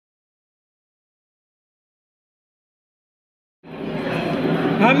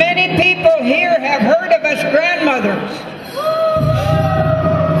How many people here have heard of us grandmothers?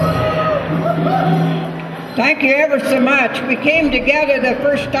 Thank you ever so much. We came together the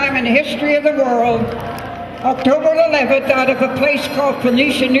first time in the history of the world, October 11th, out of a place called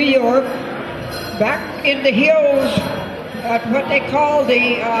Phoenicia, New York, back in the hills at what they call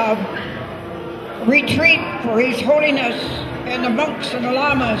the retreat for His Holiness and the monks and the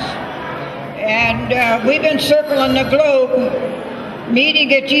lamas. And we've been circling the globe,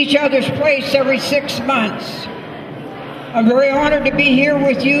 meeting at each other's place every 6 months. I'm very honored to be here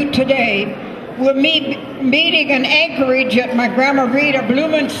with you today. We're meeting in Anchorage at my Grandma Rita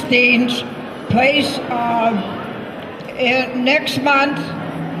Blumenstein's place next month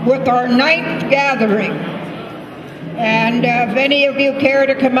with our 9th gathering. And if any of you care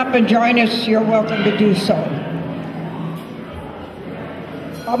to come up and join us, you're welcome to do so.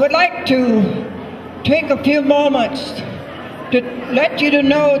 I would like to take a few moments to let you to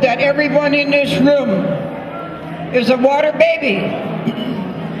know that everyone in this room is a water baby.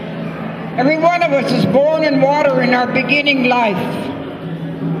 Every one of us is born in water in our beginning life.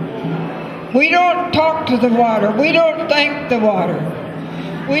 We don't talk to the water. We don't thank the water.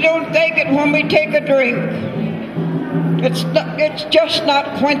 We don't thank it when we take a drink. It's just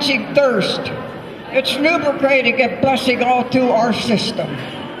not quenching thirst. It's lubricating and blessing all through our system.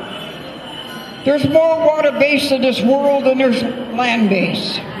 There's more water base in this world than there's land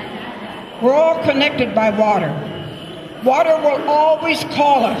base. We're all connected by water. Water will always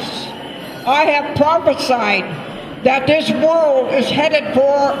call us. I have prophesied that this world is headed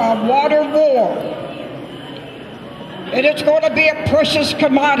for a water war. And it's going to be a precious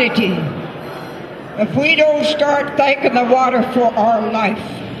commodity if we don't start thanking the water for our life.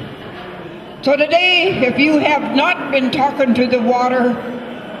 So today, if you have not been talking to the water,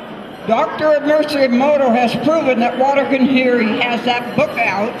 Dr. Matsumoto has proven that water can hear. He has that book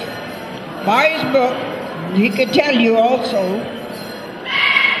out. By his book, he can tell you also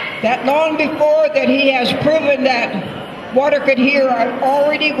that long before that he has proven that water could hear, I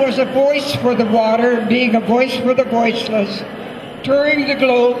already was a voice for the water, being a voice for the voiceless, touring the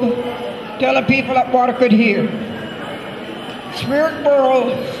globe, telling people that water could hear. Spirit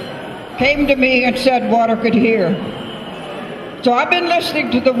world came to me and said water could hear. So I've been listening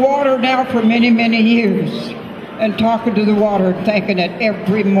to the water now for many, many years and talking to the water and thanking it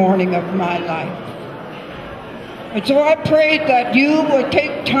every morning of my life. And so I pray that you will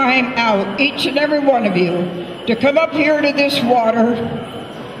take time out, each and every one of you, to come up here to this water.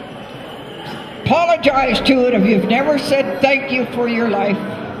 Apologize to it if you've never said thank you for your life.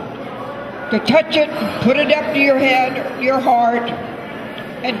 To touch it, put it up to your head, your heart,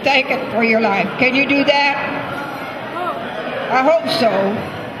 and thank it for your life. Can you do that? I hope so.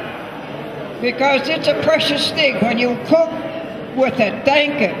 Because it's a precious thing. When you cook with it,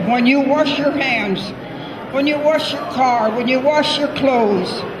 thank it. When you wash your hands, when you wash your car, when you wash your clothes,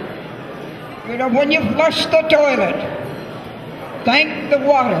 when you flush the toilet, thank the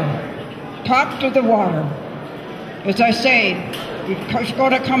water. Talk to the water. As I say, there's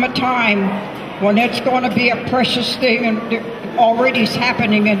going to come a time when it's going to be a precious thing, and already is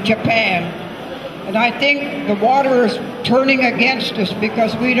happening in Japan. And I think the water is turning against us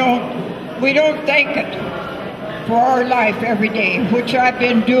because we don't thank it for our life every day, which I've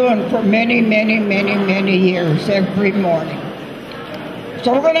been doing for many, many, many, many years, every morning.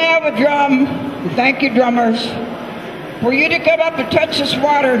 So we're going to have a drum. Thank you, drummers, for you to come up and touch this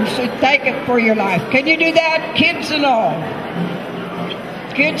water and say thank it for your life. Can you do that, kids and all?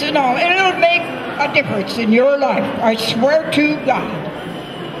 Kids and all. And it'll make a difference in your life. I swear to God.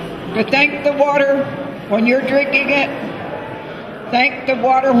 To thank the water when you're drinking it. Thank the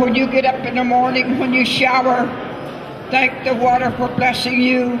water when you get up in the morning, when you shower. Thank the water for blessing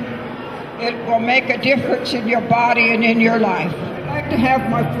you. It will make a difference in your body and in your life. I'd like to have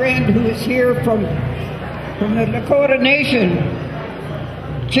my friend who is here from the Lakota Nation,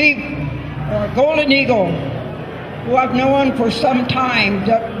 Chief Golden Eagle, who I've known for some time,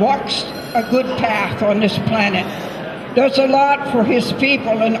 that walks a good path on this planet, does a lot for his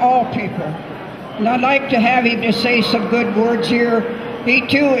people and all people. And I'd like to have him to say some good words here. He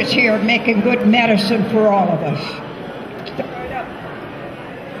too is here making good medicine for all of us.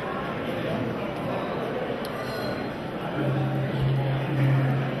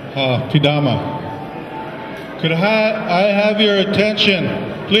 Pidama, could I have your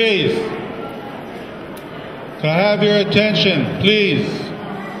attention, please? Could I have your attention, please?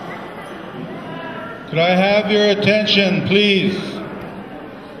 Could I have your attention, please?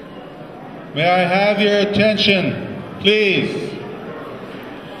 May I have your attention, please?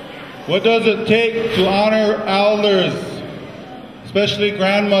 What does it take to honor elders, especially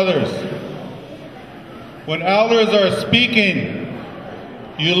grandmothers. When elders are speaking,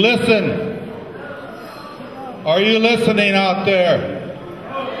 you listen. Are you listening out there?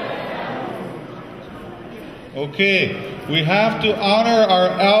 Okay, we have to honor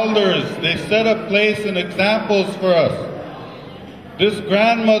our elders. They set a place and examples for us. This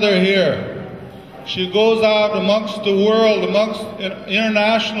grandmother here, she goes out amongst the world,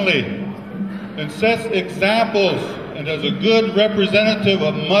 internationally, and sets examples, and as a good representative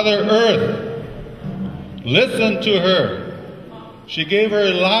of Mother Earth. Listen to her. She gave her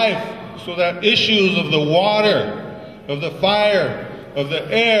life so that issues of the water, of the fire, of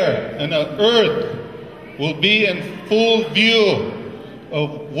the air, and the earth will be in full view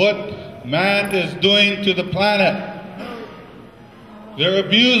of what man is doing to the planet. They're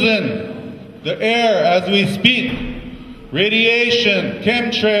abusing the air as we speak. Radiation,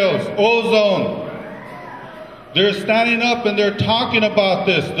 chemtrails, ozone. They're standing up and they're talking about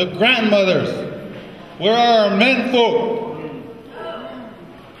this. The grandmothers. Where are our men folk?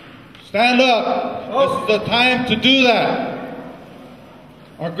 Stand up. This is the time to do that.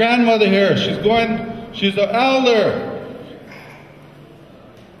 Our grandmother here, she's an elder.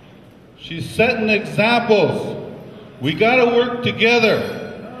 She's setting examples. We got to work together.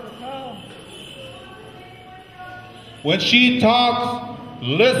 When she talks,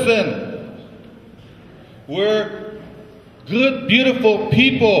 listen. We're good, beautiful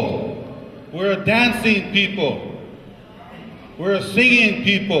people. We're a dancing people. We're a singing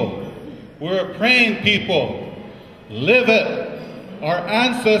people. We're a praying people. Live it. Our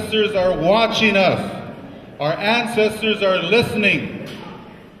ancestors are watching us. Our ancestors are listening.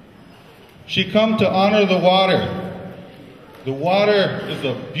 She come to honor the water. The water is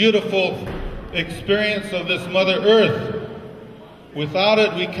a beautiful experience of this Mother Earth. Without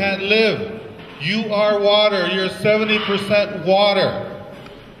it, we can't live. You are water. You're 70% water.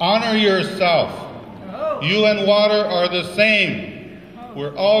 Honor yourself. You and water are the same.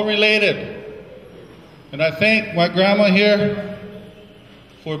 We're all related. And I thank my grandma here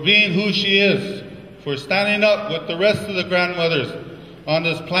for being who she is, for standing up with the rest of the grandmothers on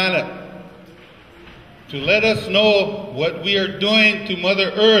this planet to let us know what we are doing to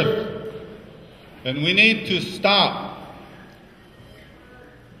Mother Earth. And we need to stop.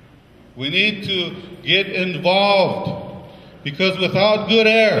 We need to get involved, because without good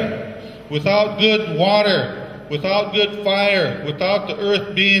air, without good water, without good fire, without the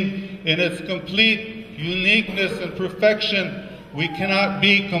earth being in its complete uniqueness and perfection, we cannot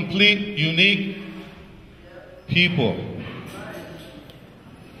be complete, unique people.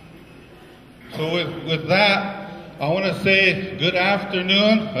 So with that, I want to say good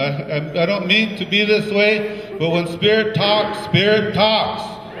afternoon. I don't mean to be this way, but when Spirit talks, Spirit talks.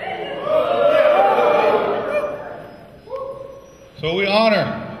 So we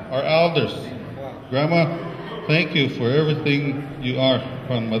honor our elders. Grandma, thank you for everything you are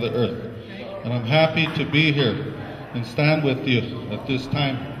on Mother Earth. And I'm happy to be here and stand with you at this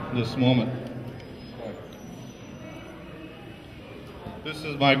time, this moment. This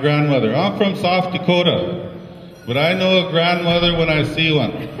is my grandmother. I'm from South Dakota, but I know a grandmother when I see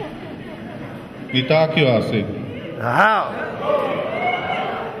one. Mitakiwasi. Wow.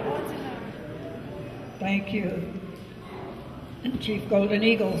 Thank you, Chief Golden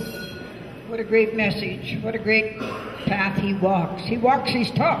Eagle. What a great message. What a great path he walks. He walks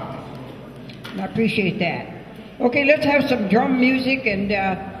his talk. And I appreciate that. Okay, let's have some drum music, and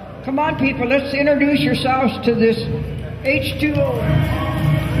come on, people, let's introduce yourselves to this H2O.